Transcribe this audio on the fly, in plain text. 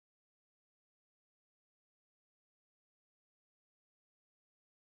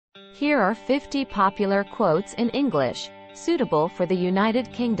Here are 50 popular quotes in English, suitable for the United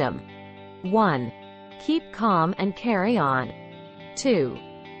Kingdom. 1. Keep calm and carry on. 2.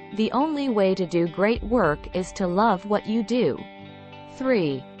 The only way to do great work is to love what you do.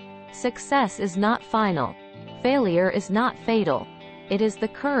 3. Success is not final. Failure is not fatal. It is the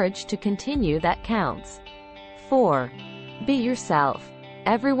courage to continue that counts. 4. Be yourself.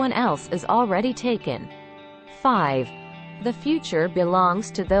 Everyone else is already taken. 5. The future belongs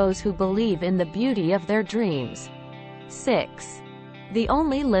to those who believe in the beauty of their dreams. 6. The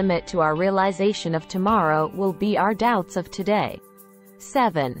only limit to our realization of tomorrow will be our doubts of today.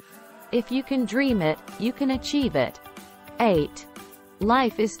 7. If you can dream it, you can achieve it. 8.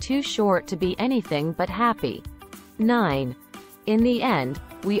 Life is too short to be anything but happy. 9. In the end,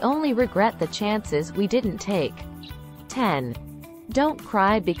 we only regret the chances we didn't take. 10. Don't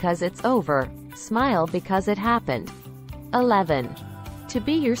cry because it's over, smile because it happened. 11. To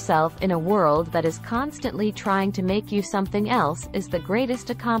be yourself in a world that is constantly trying to make you something else is the greatest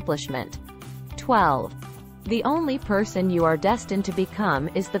accomplishment. 12. The only person you are destined to become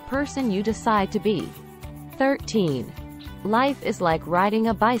is the person you decide to be. 13. Life is like riding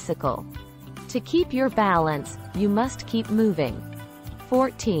a bicycle. To keep your balance, you must keep moving.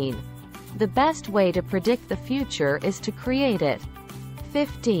 14. The best way to predict the future is to create it.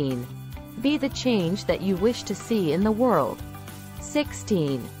 15. Be the change that you wish to see in the world.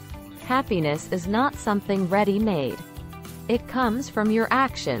 16. Happiness is not something ready-made. It comes from your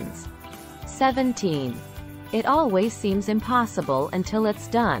actions. 17. It always seems impossible until it's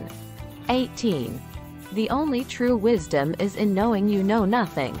done. 18. The only true wisdom is in knowing you know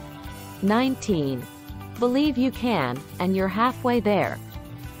nothing. 19. Believe you can, and you're halfway there.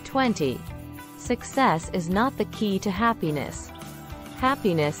 20. Success is not the key to happiness.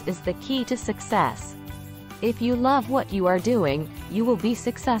 Happiness is the key to success. If you love what you are doing, you will be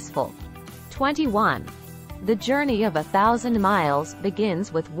successful. 21. The journey of 1,000 miles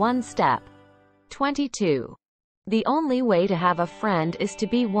begins with one step. 22. The only way to have a friend is to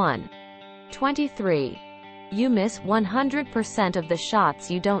be one. 23. You miss 100% of the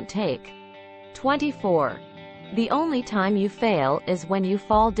shots you don't take. 24. The only time you fail is when you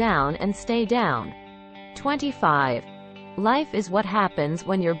fall down and stay down. 25. Life is what happens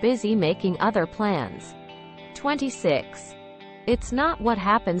when you're busy making other plans. 26. It's not what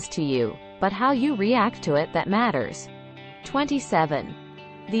happens to you, but how you react to it that matters. 27.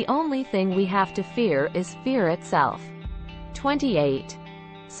 The only thing we have to fear is fear itself. 28.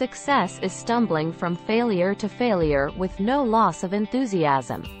 Success is stumbling from failure to failure with no loss of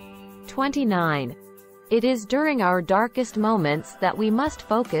enthusiasm. 29. It is during our darkest moments that we must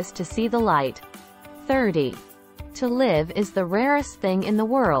focus to see the light. 30. To live is the rarest thing in the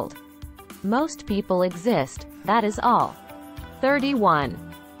world. Most people exist, that is all. 31.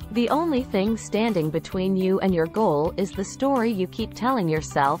 The only thing standing between you and your goal is the story you keep telling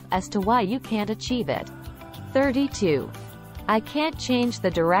yourself as to why you can't achieve it. 32. I can't change the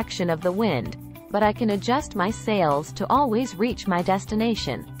direction of the wind, but I can adjust my sails to always reach my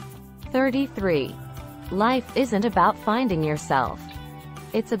destination. 33. Life isn't about finding yourself.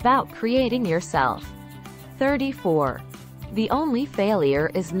 It's about creating yourself. 34. The only failure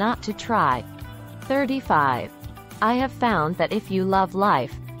is not to try. 35. I have found that if you love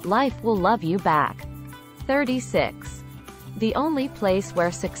life, life will love you back. 36. The only place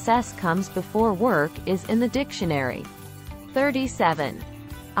where success comes before work is in the dictionary. 37.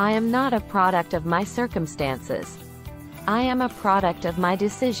 I am not a product of my circumstances. I am a product of my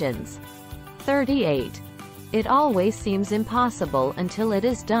decisions. 38. It always seems impossible until it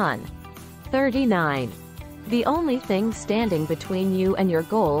is done. 39. The only thing standing between you and your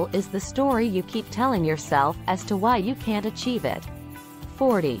goal is the story you keep telling yourself as to why you can't achieve it.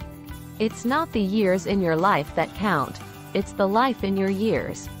 40. It's not the years in your life that count, it's the life in your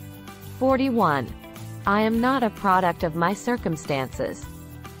years. 41. I am not a product of my circumstances.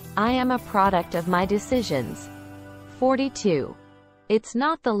 I am a product of my decisions. 42. It's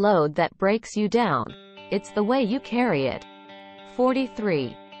not the load that breaks you down, it's the way you carry it.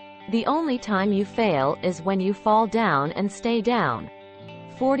 43. The only time you fail is when you fall down and stay down.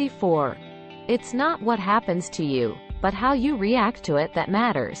 44. It's not what happens to you, but how you react to it that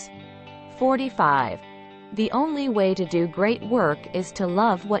matters. 45. The only way to do great work is to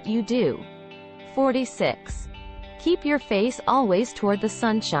love what you do. 46. Keep your face always toward the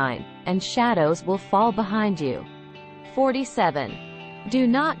sunshine, and shadows will fall behind you. 47. Do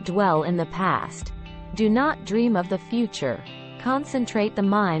not dwell in the past. Do not dream of the future. Concentrate the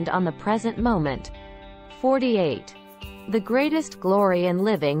mind on the present moment. 48. The greatest glory in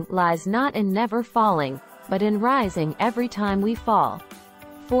living lies not in never falling, but in rising every time we fall.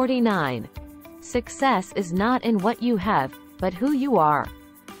 49. Success is not in what you have, but who you are.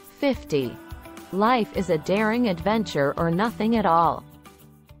 50. Life is a daring adventure or nothing at all.